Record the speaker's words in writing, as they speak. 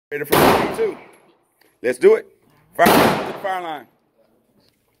Ready for round two. Let's do it. Fire to the fire line.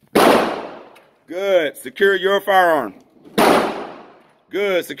 Good. Secure your firearm.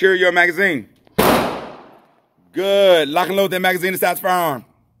 Good. Secure your magazine. Good. Lock and load that magazine inside the firearm.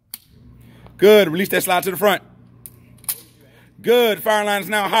 Good. Release that slide to the front. Good. Fire line is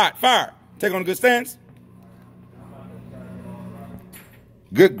now hot. Fire. Take on a good stance.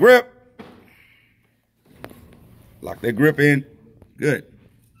 Good grip. Lock that grip in. Good.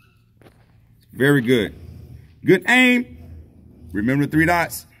 Very good. Good aim. Remember the 3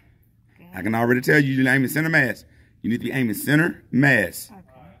 dots? Okay. I can already tell you you're aiming center mass. You need to be aiming center mass. Okay.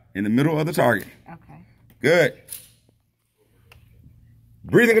 In the middle of the target. Okay. Good.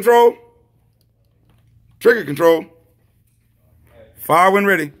 Breathing control. Trigger control. Fire when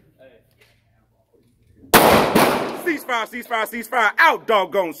ready. Ceasefire, ceasefire, ceasefire. Out,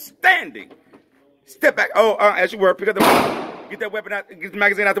 doggone standing. Step back. Oh, as you were, pick up the weapon. Get that weapon out, get the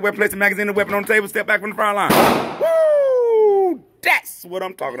magazine out the weapon, place the magazine and the weapon on the table, step back from the fire line. Woo! That's what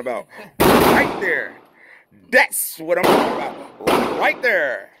I'm talking about. Right there. That's what I'm talking about. Right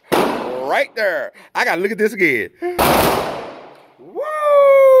there. Right there. I gotta look at this again.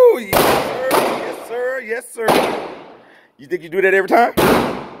 Woo! Yes, sir. Yes, sir. Yes, sir. You think you do that every time?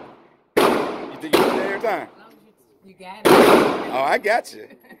 You think you do that every time? You got it. Oh, I got you.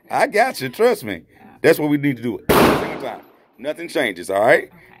 I got you. Trust me. That's what we need to do every single time. Nothing changes, all right?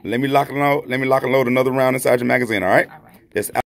 Okay. Let me lock and load another round inside your magazine, all right? All right. That's